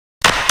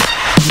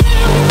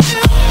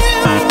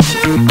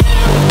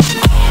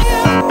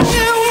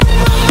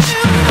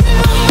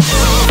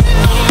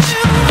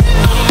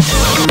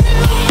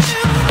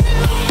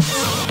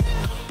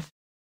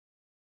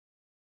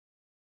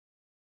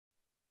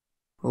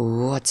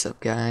What's up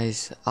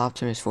guys,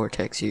 Optimus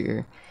Vortex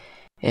here,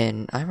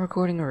 and I'm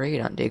recording a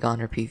raid on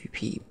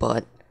DaegonnerPvP,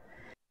 but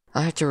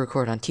I have to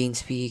record on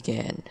TeamSpeak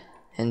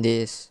and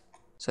this,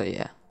 so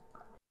yeah. I'm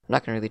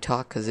not gonna really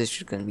talk because this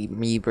is gonna be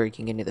me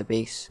breaking into the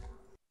base.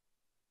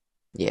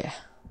 Yeah,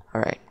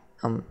 alright,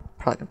 I'm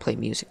probably gonna play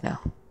music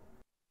now.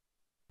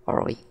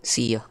 Alright,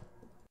 see ya.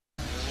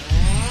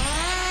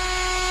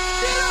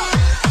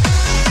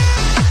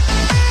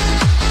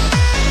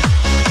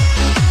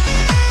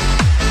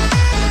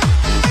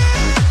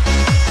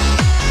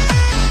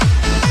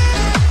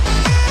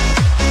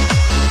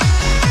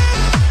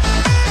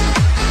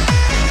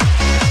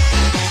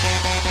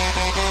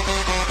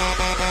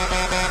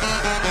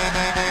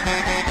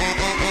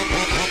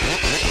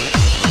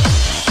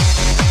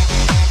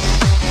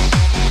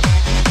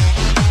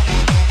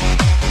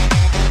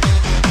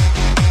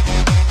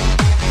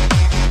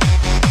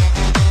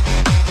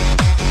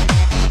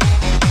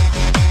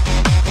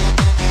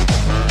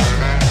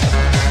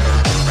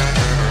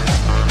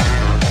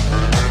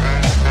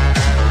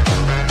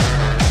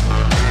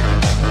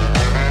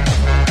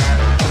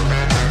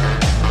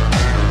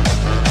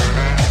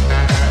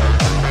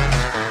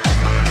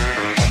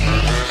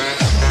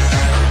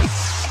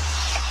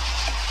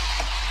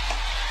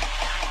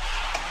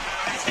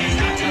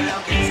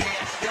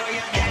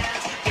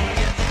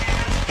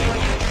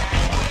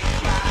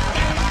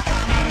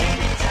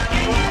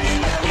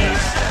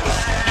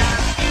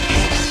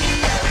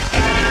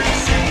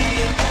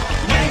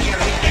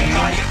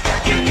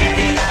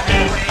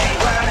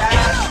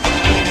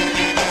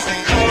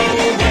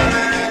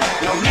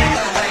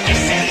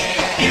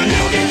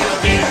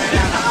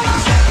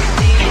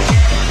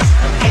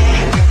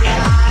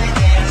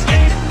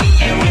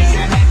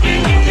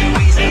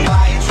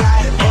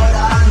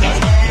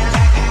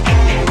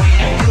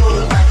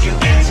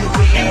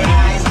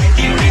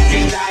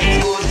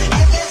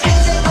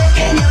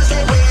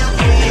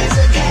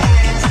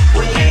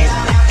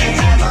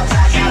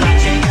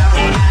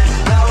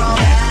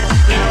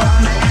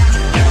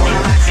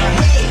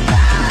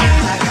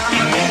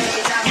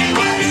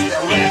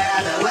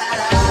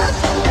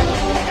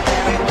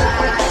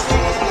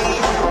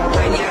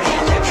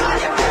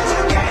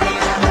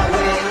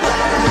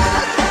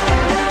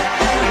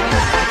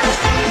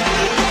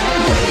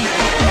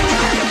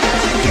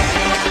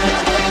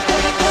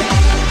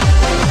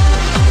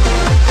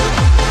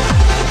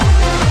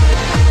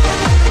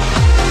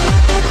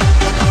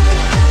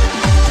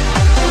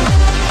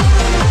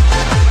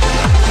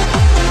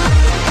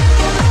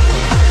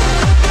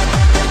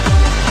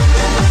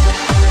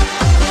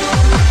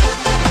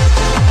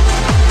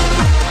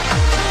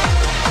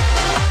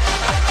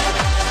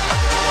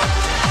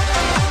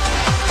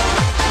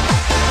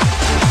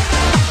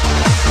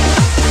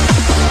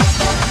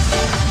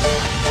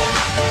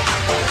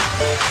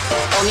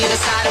 On the other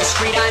side of the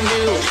street I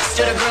knew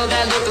stood a girl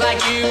that looked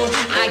like you.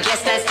 I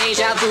guess that's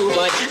deja vu,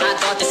 but I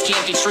thought this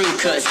can't be true.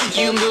 Cause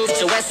you moved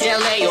to West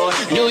LA or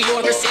New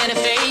York or Santa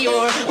Fe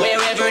or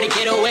wherever to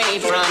get away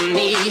from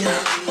me.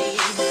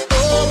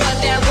 Oh, but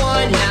that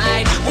one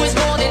night was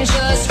more than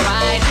just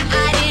right.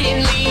 I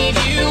didn't leave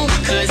you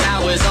cause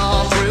I was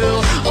all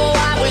through. Oh,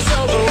 I was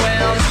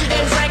overwhelmed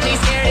and frankly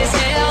scared as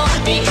hell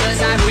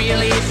because I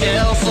really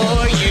fell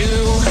for you.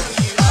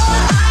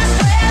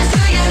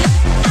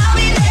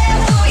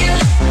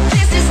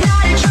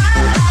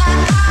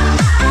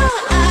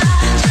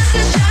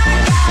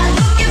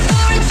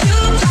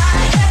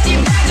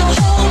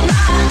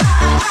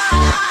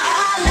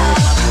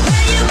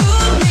 When you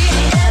move me,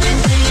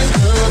 everything is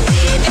cool.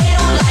 They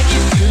don't like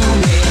you, feel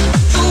me.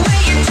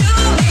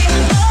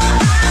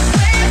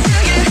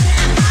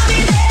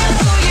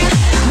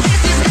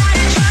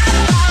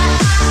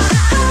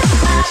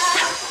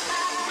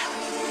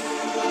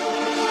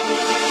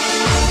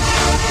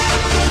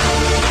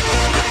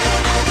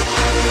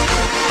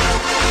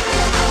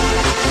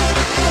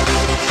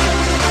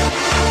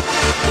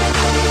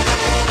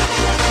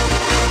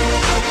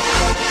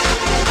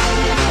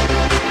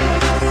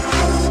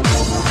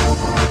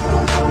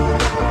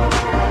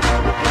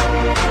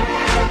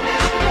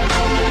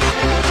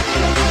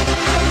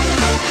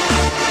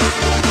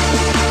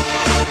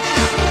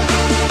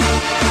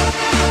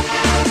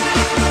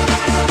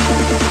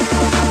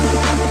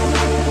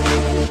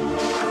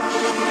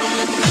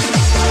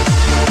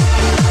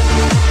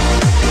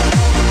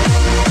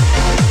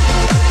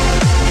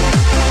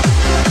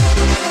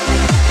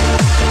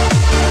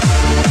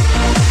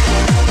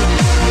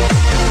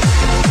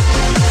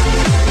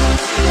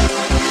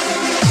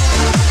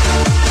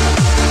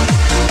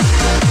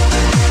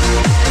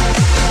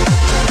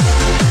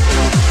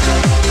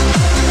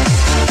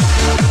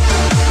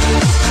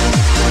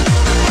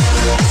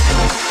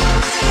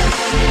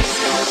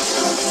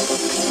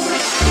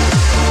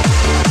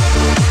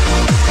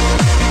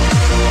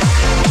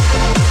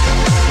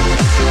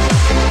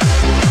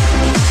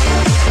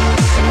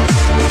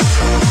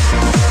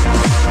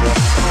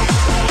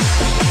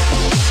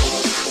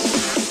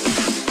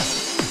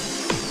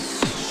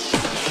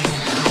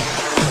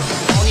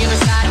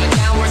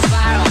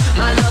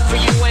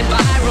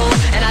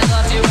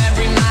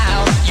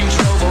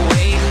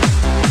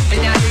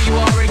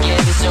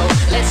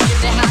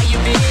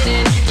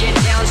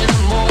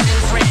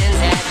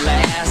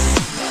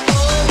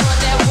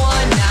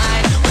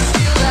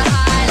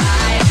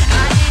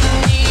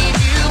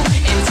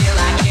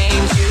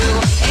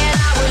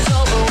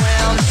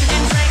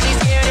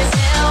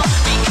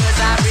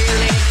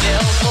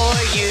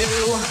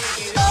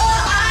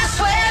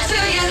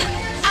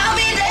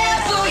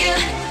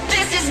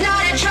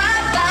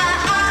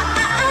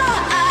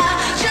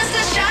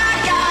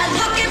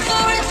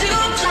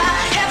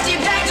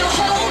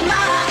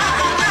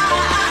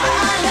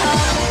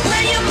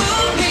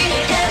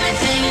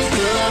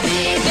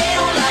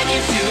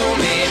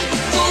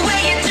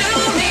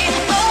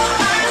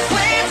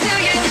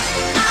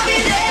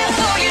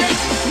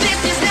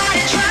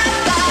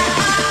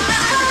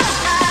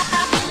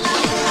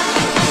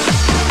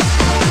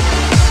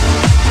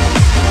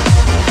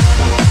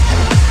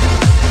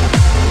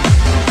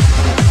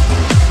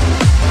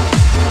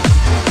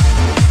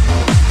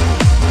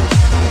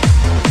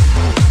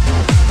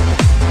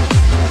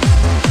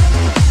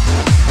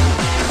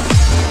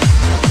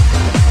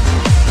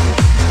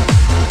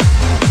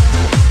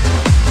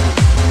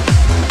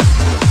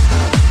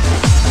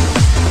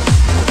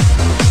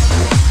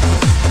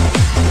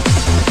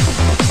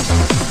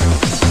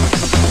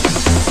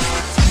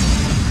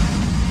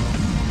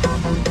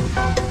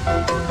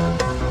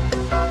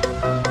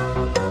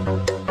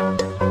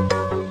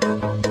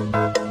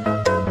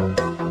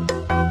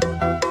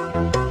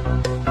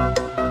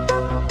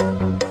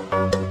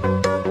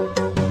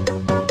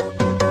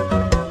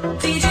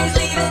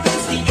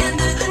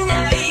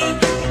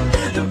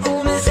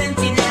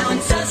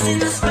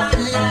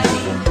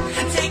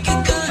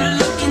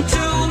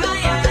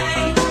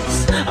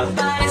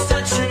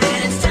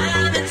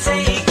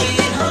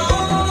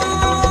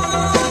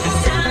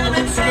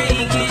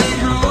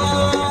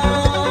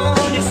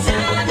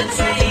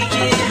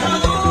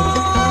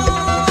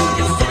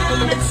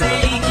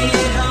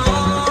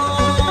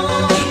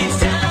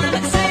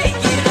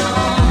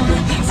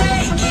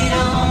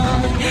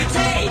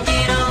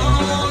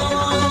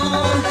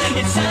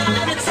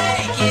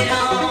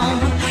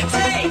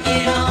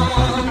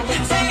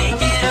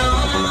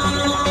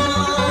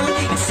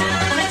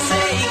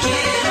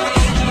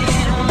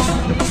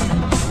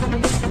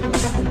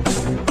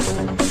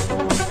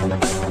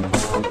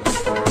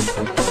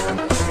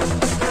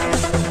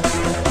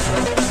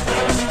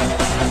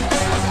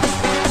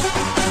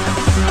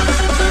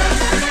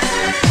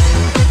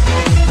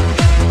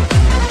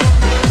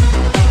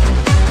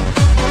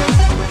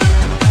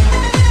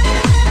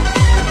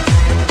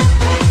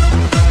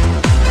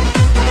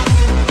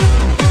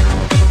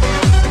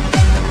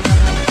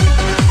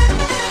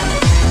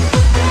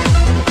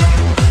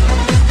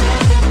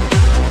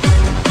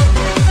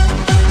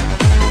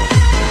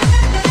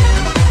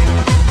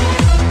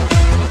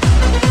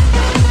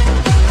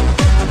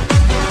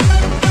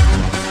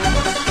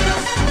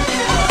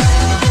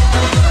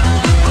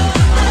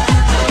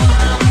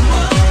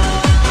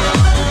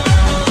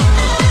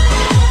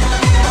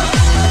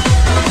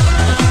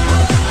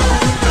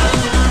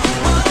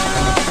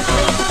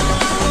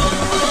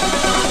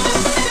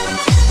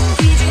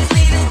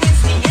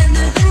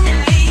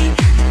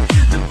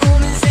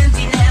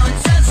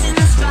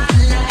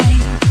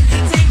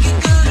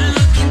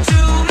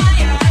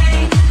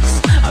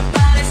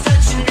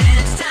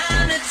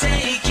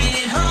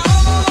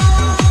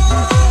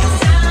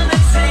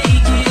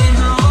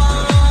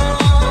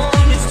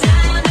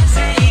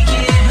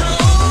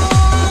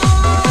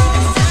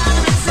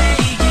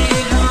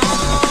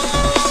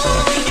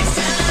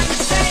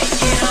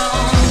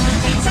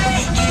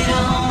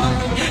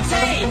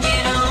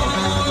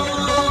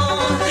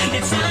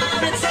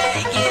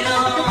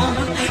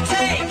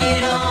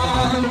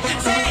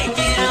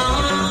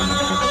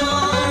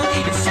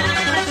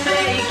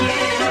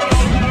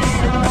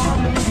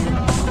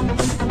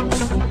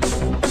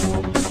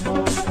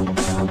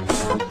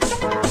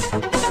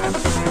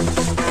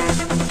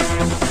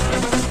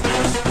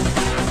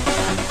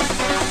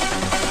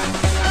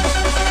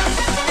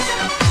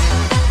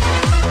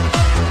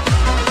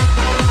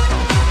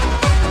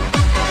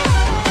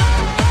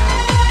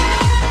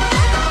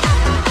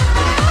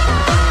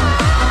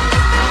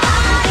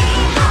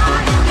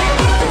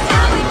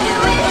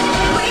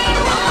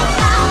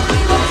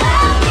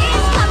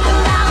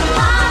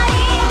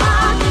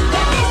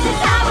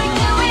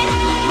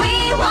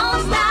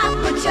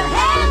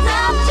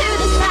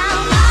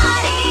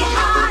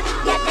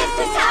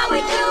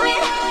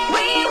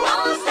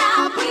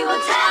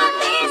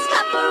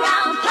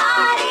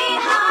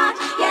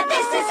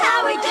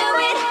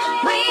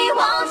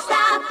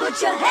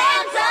 Put your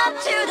hands up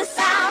to the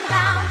sound,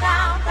 down,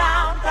 down,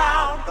 down,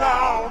 down,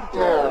 down,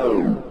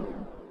 down.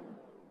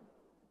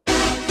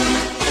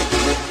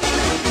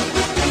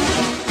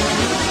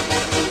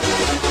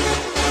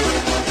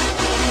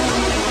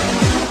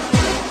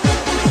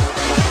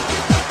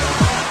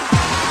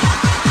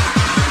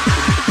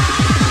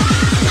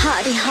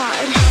 Party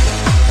hard.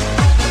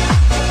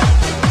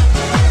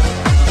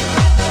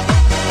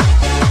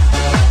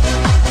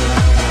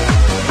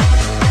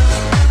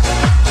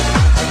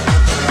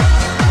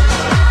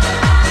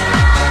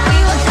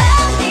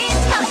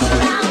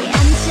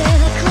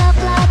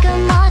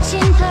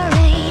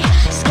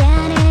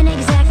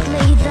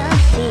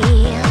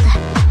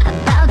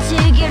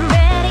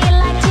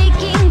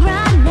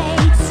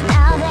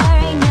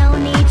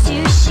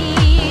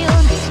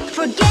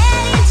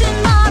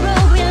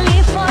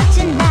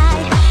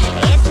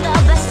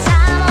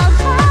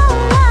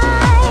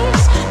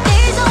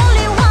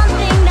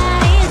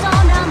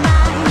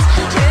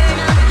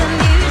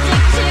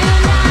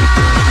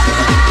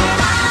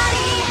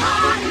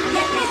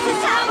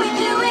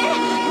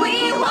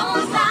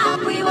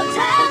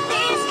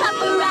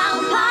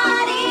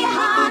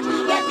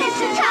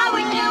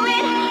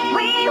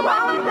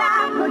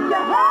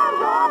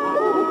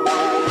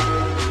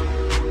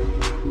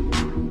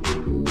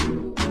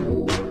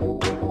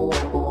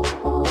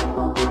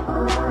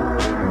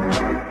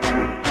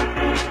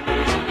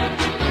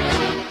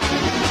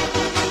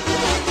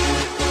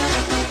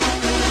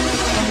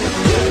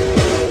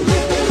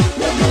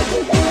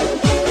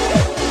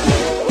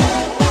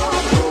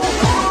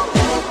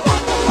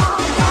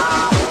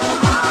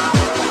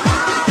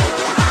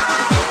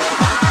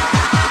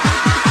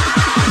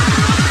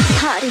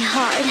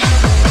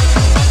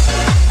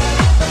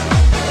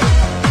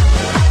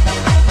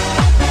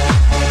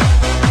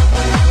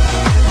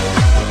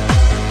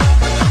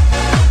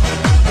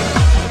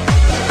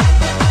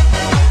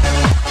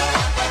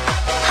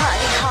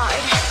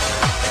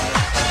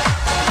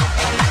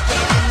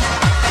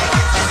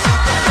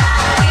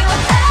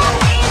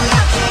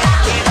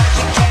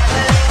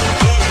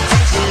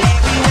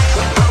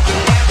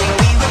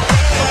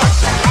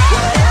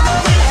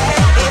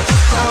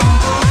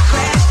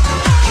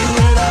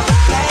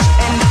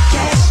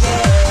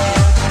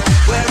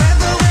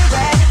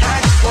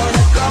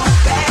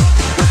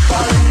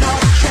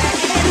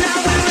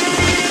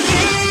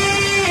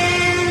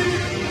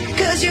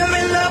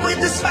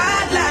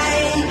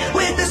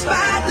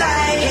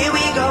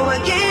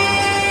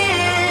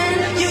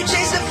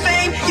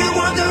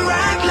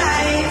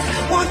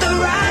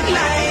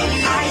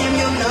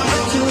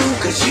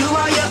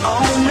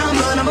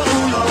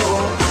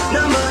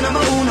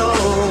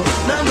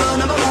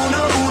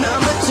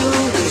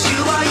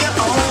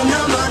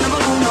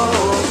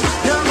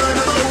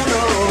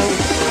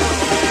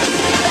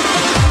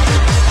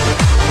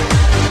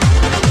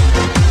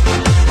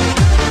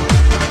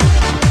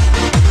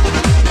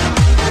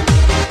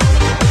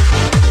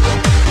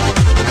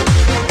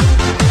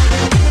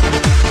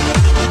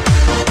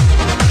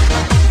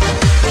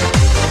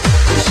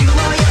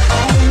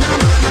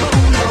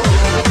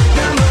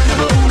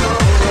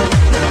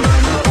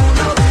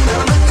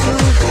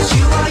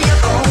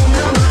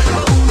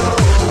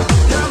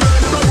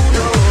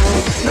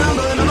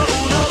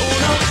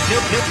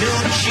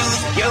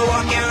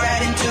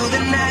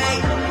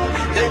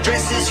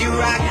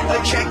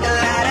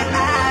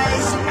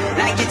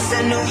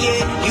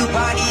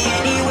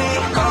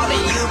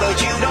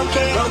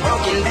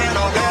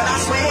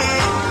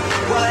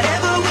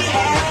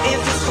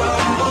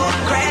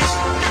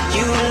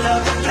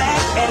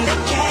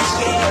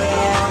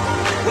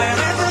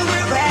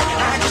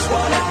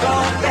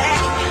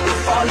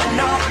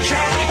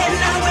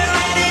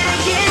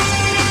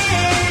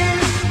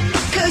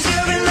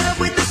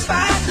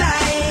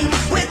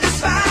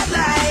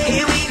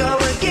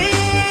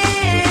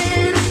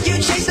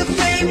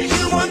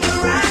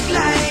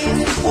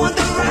 Want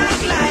the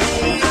rock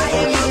life. I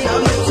am your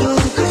number two,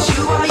 'cause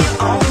you are your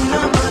own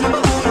number.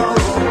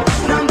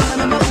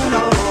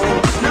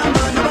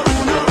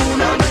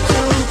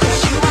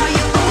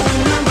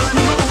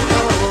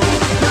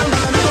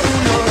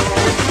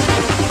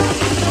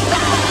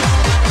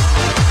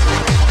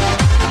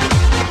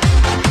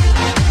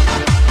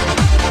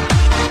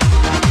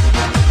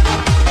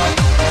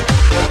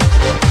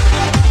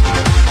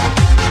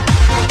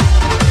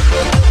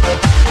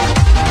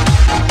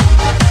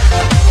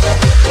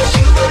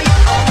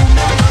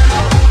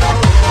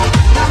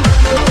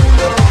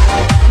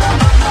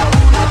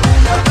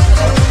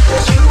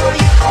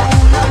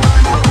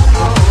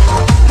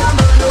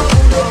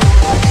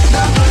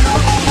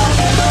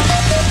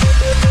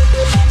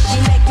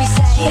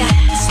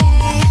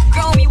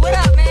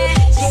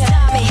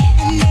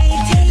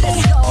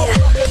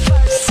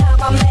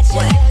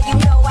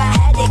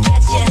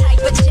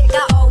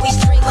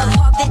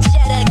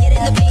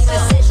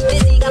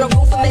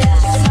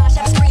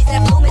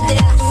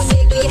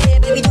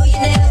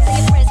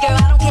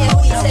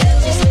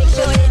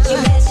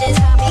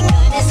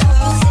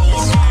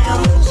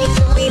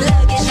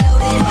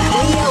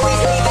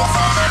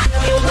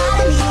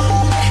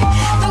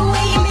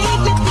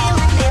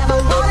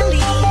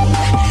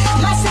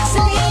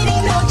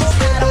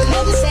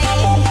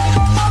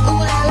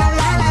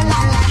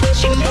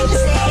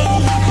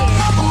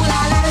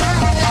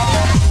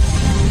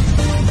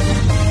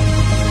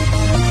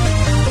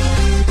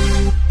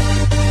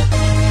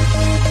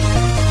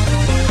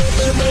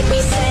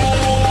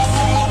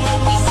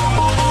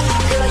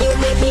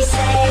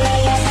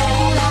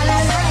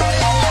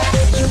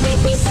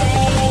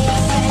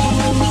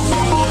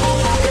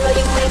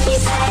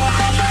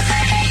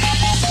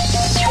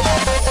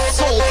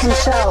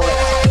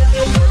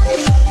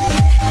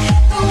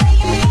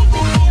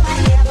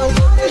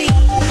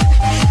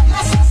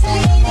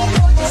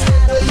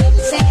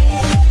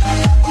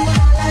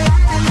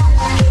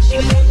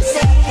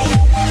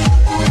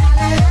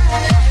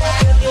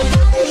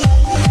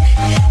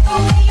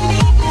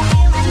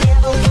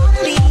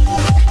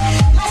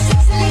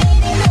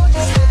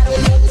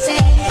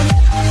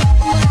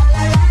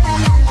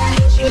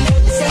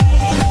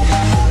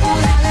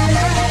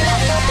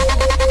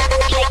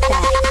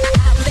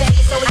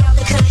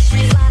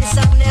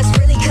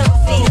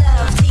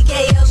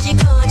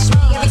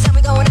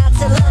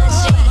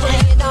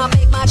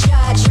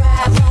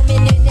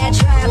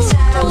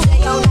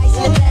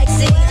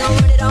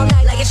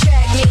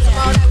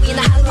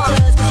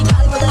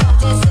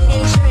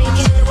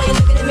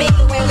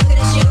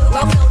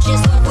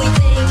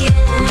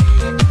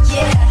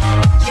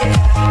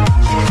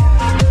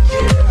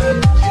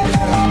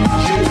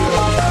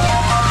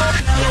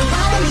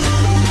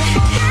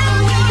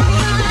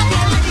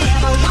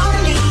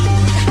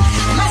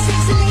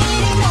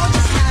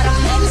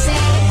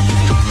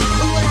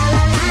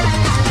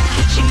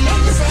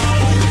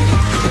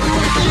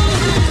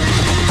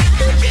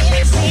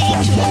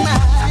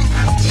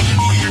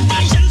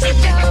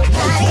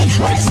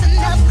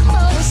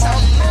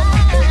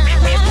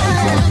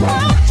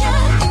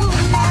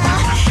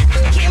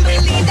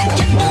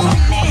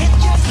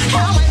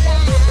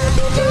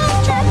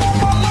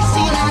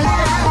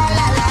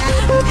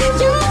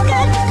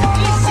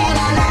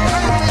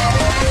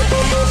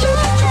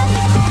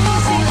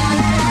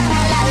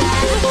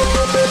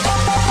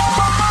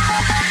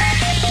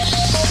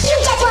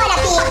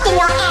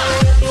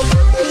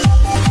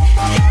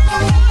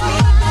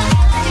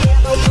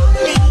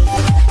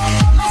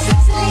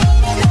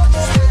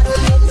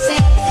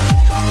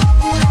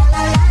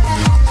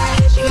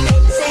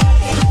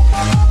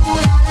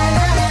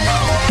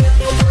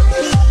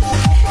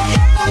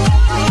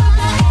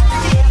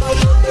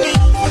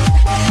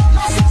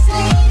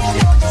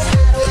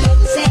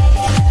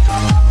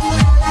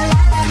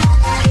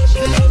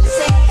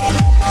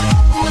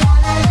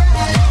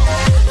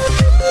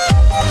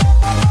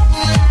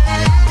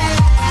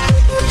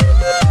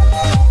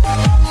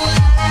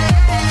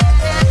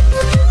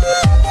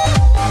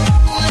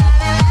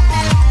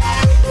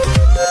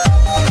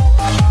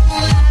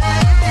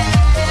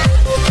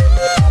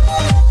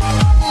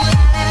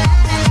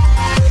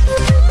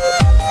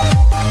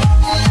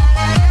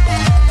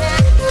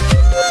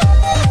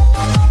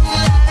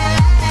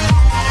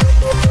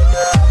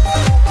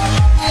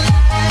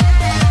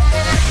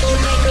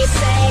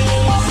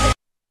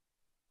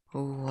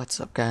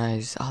 up,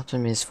 guys?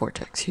 Optimus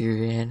Vortex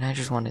here, and I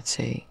just wanted to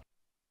say,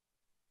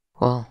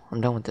 well, I'm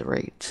done with the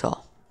raid,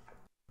 so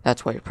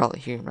that's why you're probably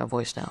hearing my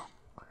voice now.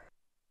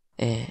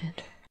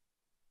 And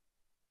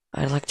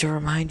I'd like to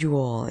remind you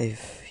all,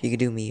 if you could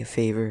do me a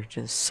favor,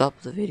 just sub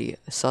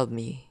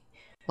me,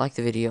 like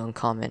the video, and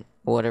comment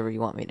whatever you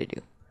want me to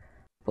do.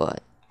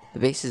 But the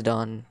base is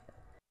done,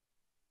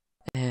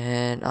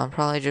 and I'm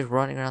probably just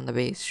running around the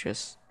base.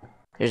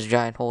 There's a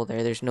giant hole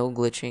there. There's no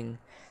glitching.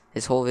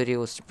 This whole video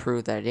was to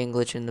prove that I didn't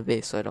glitch in the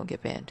base so I don't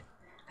get banned.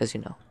 Because,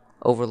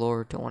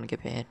 Overlord, don't want to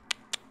get banned.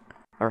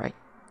 Alright,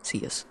 see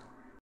yas.